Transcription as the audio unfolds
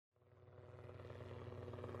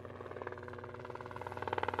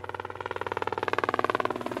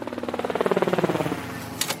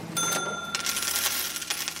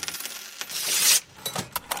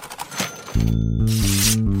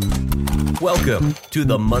Welcome to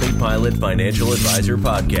the Money Pilot Financial Advisor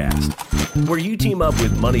Podcast, where you team up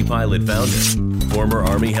with Money Pilot founder, former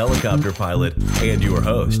Army helicopter pilot, and your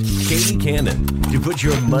host, Katie Cannon, to put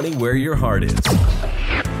your money where your heart is.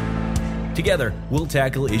 Together, we'll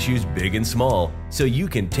tackle issues big and small so you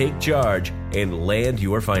can take charge and land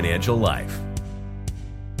your financial life.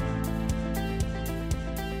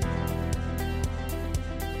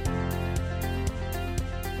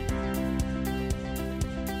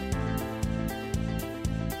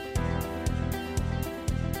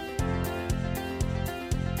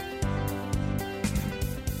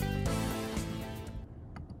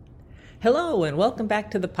 Hello and welcome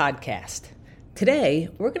back to the podcast. Today,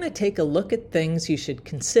 we're going to take a look at things you should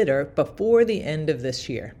consider before the end of this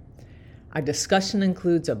year. Our discussion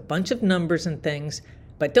includes a bunch of numbers and things,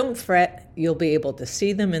 but don't fret, you'll be able to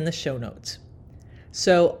see them in the show notes.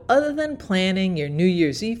 So, other than planning your New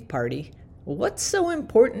Year's Eve party, what's so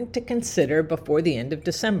important to consider before the end of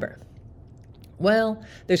December? Well,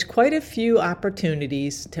 there's quite a few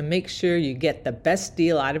opportunities to make sure you get the best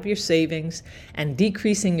deal out of your savings and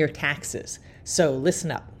decreasing your taxes. So listen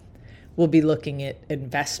up. We'll be looking at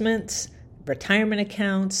investments, retirement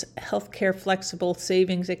accounts, healthcare flexible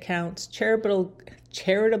savings accounts, charitable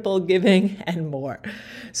giving, and more.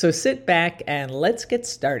 So sit back and let's get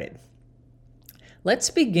started. Let's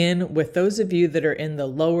begin with those of you that are in the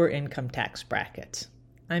lower income tax brackets.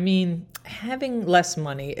 I mean, having less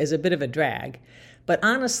money is a bit of a drag, but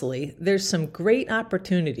honestly, there's some great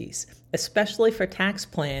opportunities, especially for tax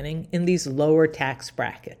planning in these lower tax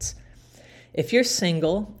brackets. If you're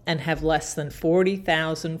single and have less than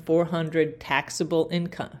 $40,400 taxable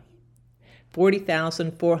income,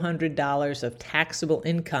 $40,400 of taxable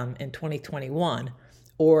income in 2021,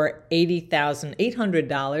 or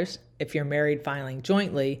 $80,800 if you're married filing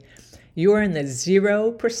jointly, you are in the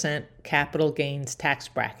 0% capital gains tax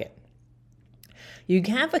bracket. You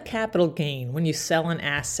have a capital gain when you sell an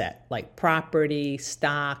asset like property,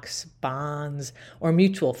 stocks, bonds, or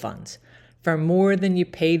mutual funds for more than you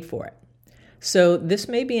paid for it. So this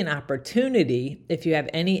may be an opportunity if you have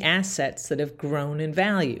any assets that have grown in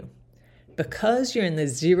value. Because you're in the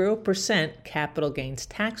 0% capital gains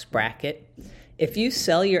tax bracket, if you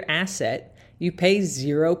sell your asset, you pay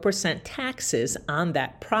 0% taxes on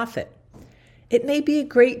that profit. It may be a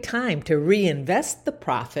great time to reinvest the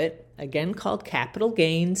profit, again called capital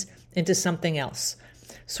gains, into something else,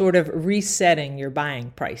 sort of resetting your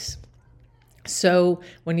buying price. So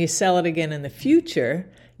when you sell it again in the future,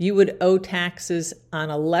 you would owe taxes on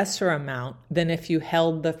a lesser amount than if you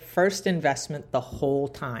held the first investment the whole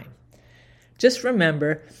time. Just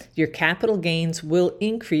remember, your capital gains will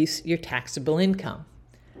increase your taxable income.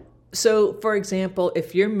 So, for example,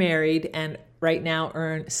 if you're married and right now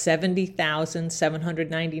earn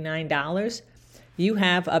 $70,799, you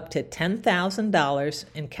have up to $10,000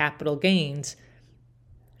 in capital gains.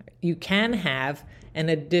 You can have an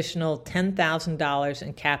additional $10,000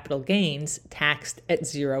 in capital gains taxed at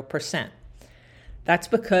 0%. That's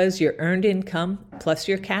because your earned income plus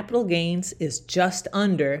your capital gains is just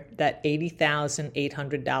under that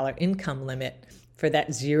 $80,800 income limit for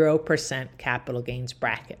that 0% capital gains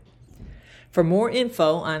bracket. For more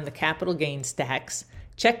info on the capital gains tax,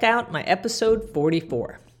 check out my episode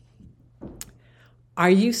 44. Are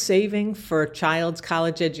you saving for a child's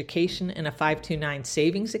college education in a 529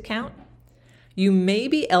 savings account? You may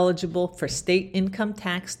be eligible for state income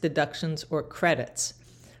tax deductions or credits.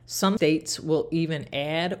 Some states will even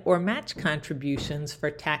add or match contributions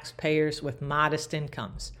for taxpayers with modest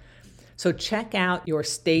incomes. So check out your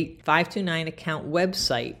state 529 account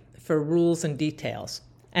website for rules and details.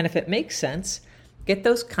 And if it makes sense, get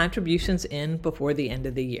those contributions in before the end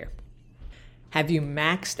of the year. Have you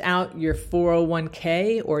maxed out your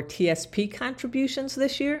 401k or TSP contributions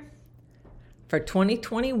this year? For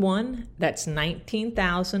 2021, that's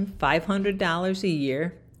 $19,500 a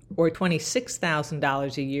year or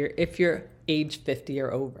 $26,000 a year if you're age 50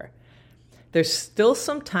 or over. There's still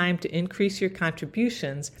some time to increase your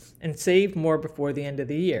contributions and save more before the end of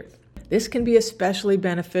the year. This can be especially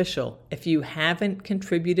beneficial if you haven't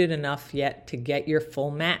contributed enough yet to get your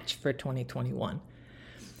full match for 2021.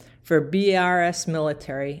 For BRS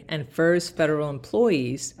military and FERS federal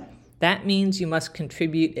employees, that means you must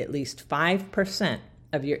contribute at least 5%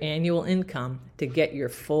 of your annual income to get your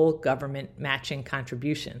full government matching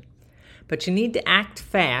contribution. But you need to act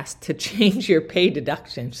fast to change your pay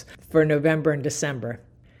deductions for November and December.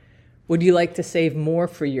 Would you like to save more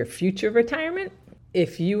for your future retirement?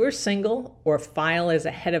 If you are single or file as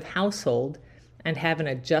a head of household and have an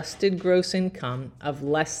adjusted gross income of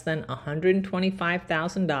less than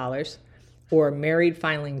 $125,000 or married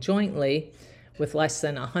filing jointly with less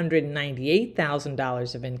than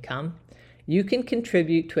 $198,000 of income, you can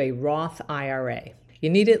contribute to a Roth IRA. You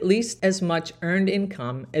need at least as much earned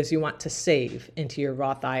income as you want to save into your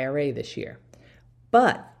Roth IRA this year.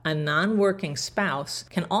 But a non-working spouse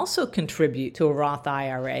can also contribute to a Roth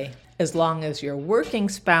IRA as long as your working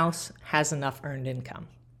spouse has enough earned income.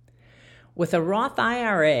 With a Roth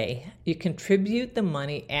IRA, you contribute the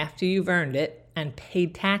money after you've earned it and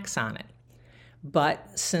paid tax on it. But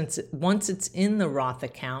once it's in the Roth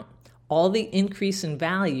account, all the increase in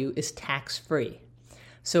value is tax-free.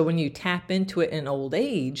 So when you tap into it in old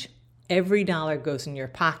age, every dollar goes in your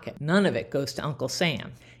pocket. None of it goes to Uncle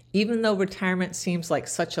Sam. Even though retirement seems like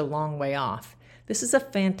such a long way off, this is a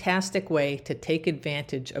fantastic way to take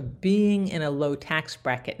advantage of being in a low tax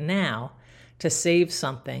bracket now to save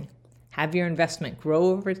something, have your investment grow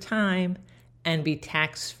over time, and be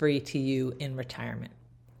tax-free to you in retirement.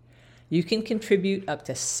 You can contribute up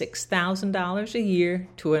to $6,000 a year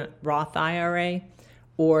to a Roth IRA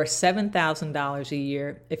or $7,000 a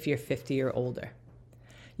year if you're 50 or older.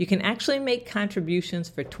 You can actually make contributions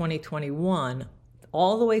for 2021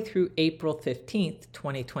 all the way through April 15th,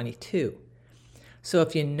 2022. So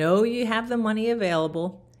if you know you have the money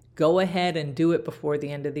available, go ahead and do it before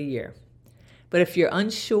the end of the year. But if you're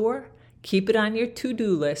unsure, keep it on your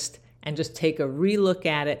to-do list and just take a relook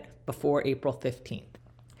at it before April 15th.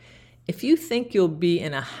 If you think you'll be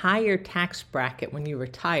in a higher tax bracket when you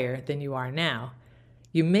retire than you are now,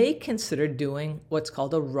 you may consider doing what's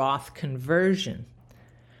called a Roth conversion.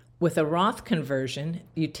 With a Roth conversion,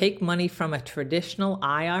 you take money from a traditional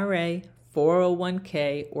IRA,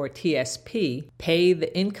 401k, or TSP, pay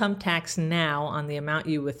the income tax now on the amount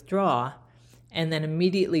you withdraw, and then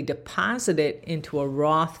immediately deposit it into a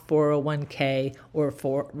Roth 401k or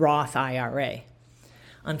Roth IRA.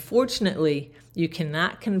 Unfortunately, you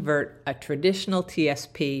cannot convert a traditional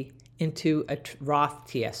TSP into a Roth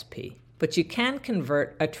TSP, but you can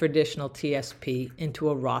convert a traditional TSP into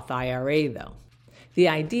a Roth IRA though. The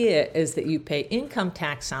idea is that you pay income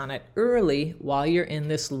tax on it early while you're in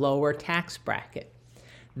this lower tax bracket.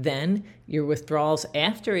 Then your withdrawals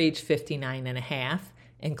after age 59 and a half,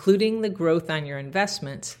 including the growth on your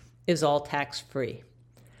investments, is all tax-free.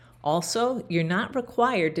 Also, you're not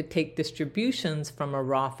required to take distributions from a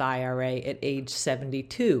Roth IRA at age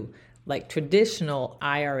 72, like traditional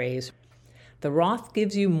IRAs. The Roth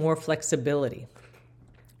gives you more flexibility.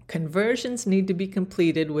 Conversions need to be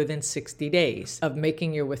completed within 60 days of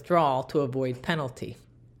making your withdrawal to avoid penalty.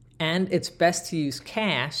 And it's best to use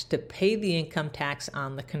cash to pay the income tax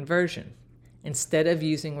on the conversion, instead of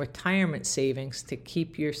using retirement savings to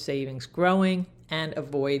keep your savings growing and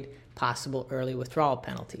avoid possible early withdrawal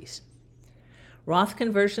penalties. Roth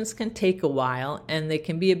conversions can take a while and they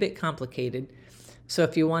can be a bit complicated, so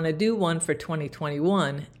if you want to do one for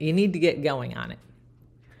 2021, you need to get going on it.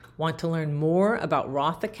 Want to learn more about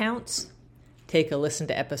Roth accounts? Take a listen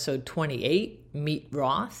to episode 28, Meet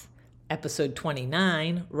Roth, episode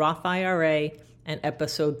 29, Roth IRA, and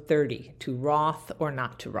episode 30, To Roth or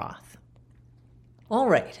Not to Roth. All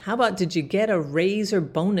right, how about did you get a raise or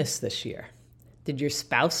bonus this year? Did your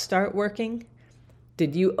spouse start working?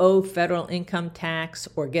 Did you owe federal income tax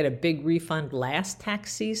or get a big refund last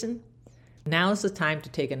tax season? Now is the time to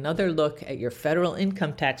take another look at your federal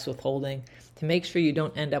income tax withholding to make sure you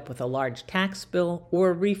don't end up with a large tax bill or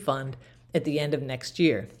a refund at the end of next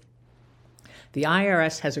year. The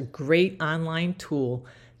IRS has a great online tool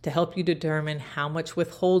to help you determine how much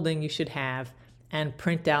withholding you should have and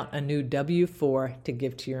print out a new W-4 to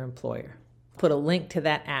give to your employer. Put a link to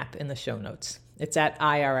that app in the show notes. It's at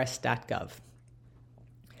irs.gov.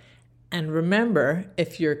 And remember,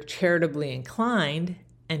 if you're charitably inclined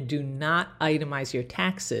and do not itemize your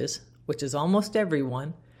taxes, which is almost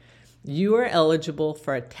everyone, you are eligible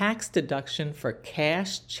for a tax deduction for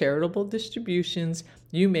cash charitable distributions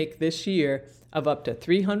you make this year of up to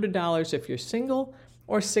 $300 if you're single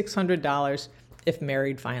or $600 if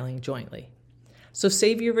married filing jointly. So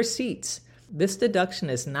save your receipts. This deduction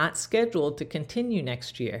is not scheduled to continue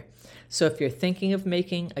next year. So if you're thinking of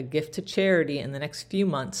making a gift to charity in the next few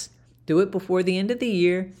months, do it before the end of the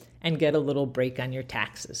year and get a little break on your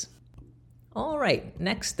taxes. All right,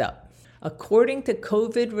 next up. According to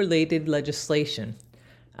COVID-related legislation,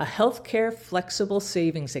 a healthcare flexible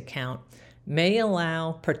savings account may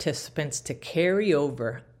allow participants to carry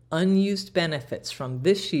over unused benefits from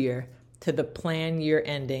this year to the plan year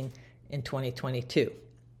ending in 2022.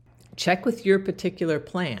 Check with your particular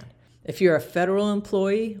plan. If you're a federal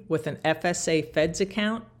employee with an FSA Feds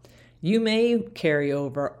account, you may carry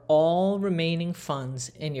over all remaining funds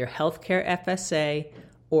in your healthcare FSA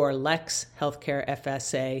or Lex Healthcare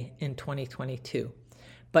FSA in 2022.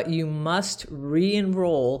 but you must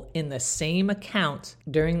re-enroll in the same account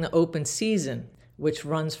during the open season, which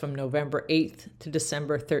runs from November 8th to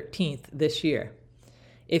December 13th this year.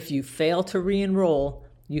 If you fail to re-enroll,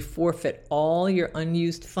 you forfeit all your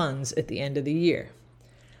unused funds at the end of the year.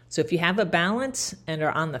 So if you have a balance and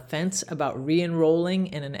are on the fence about re-enrolling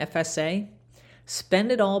in an FSA,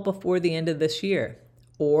 spend it all before the end of this year,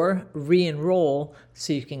 or re-enroll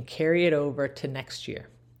so you can carry it over to next year.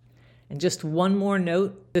 And just one more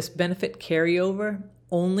note, this benefit carryover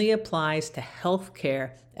only applies to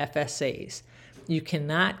healthcare FSAs. You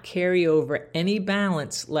cannot carry over any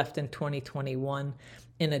balance left in 2021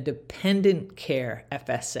 in a dependent care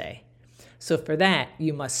FSA. So for that,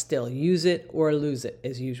 you must still use it or lose it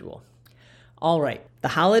as usual. All right, the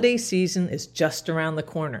holiday season is just around the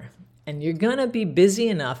corner, and you're going to be busy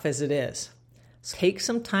enough as it is. So take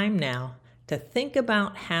some time now to think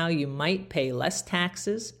about how you might pay less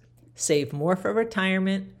taxes, save more for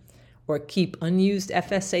retirement, or keep unused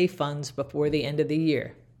FSA funds before the end of the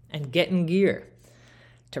year, and get in gear.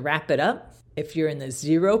 To wrap it up, if you're in the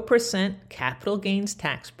 0% capital gains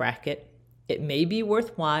tax bracket, it may be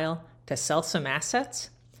worthwhile to sell some assets,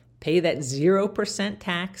 pay that 0%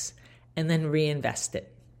 tax, and then reinvest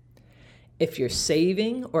it. If you're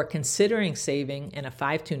saving or considering saving in a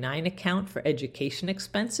 529 account for education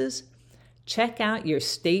expenses, check out your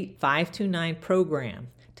state 529 program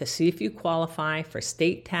to see if you qualify for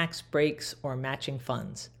state tax breaks or matching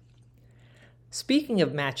funds. Speaking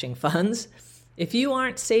of matching funds, if you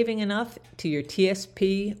aren't saving enough to your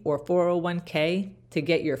TSP or 401k to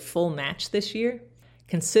get your full match this year,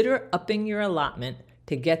 consider upping your allotment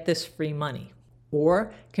to get this free money,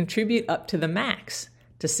 or contribute up to the max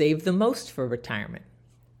to save the most for retirement.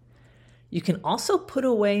 You can also put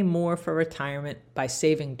away more for retirement by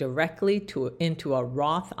saving directly into a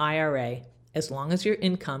Roth IRA as long as your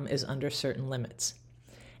income is under certain limits.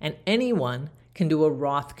 And anyone can do a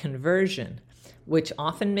Roth conversion, which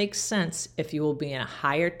often makes sense if you will be in a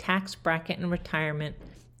higher tax bracket in retirement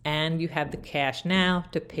and you have the cash now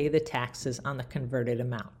to pay the taxes on the converted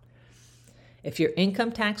amount. If your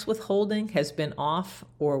income tax withholding has been off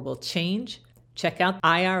or will change, check out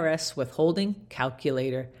IRS Withholding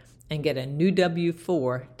Calculator and get a new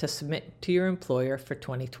W-4 to submit to your employer for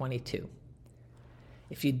 2022.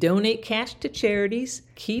 If you donate cash to charities,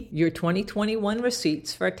 keep your 2021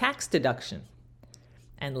 receipts for a tax deduction.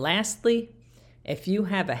 And lastly, if you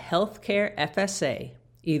have a healthcare FSA,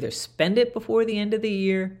 either spend it before the end of the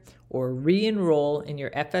year or re-enroll in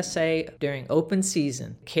your FSA during open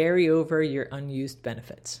season. Carry over your unused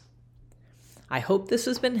benefits. I hope this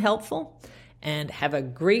has been helpful, and have a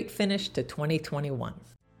great finish to 2021.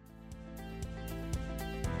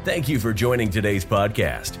 Thank you for joining today's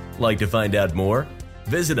podcast. Like to find out more?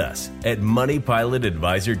 Visit us at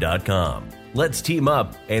moneypilotadvisor.com. Let's team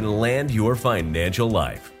up and land your financial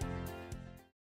life.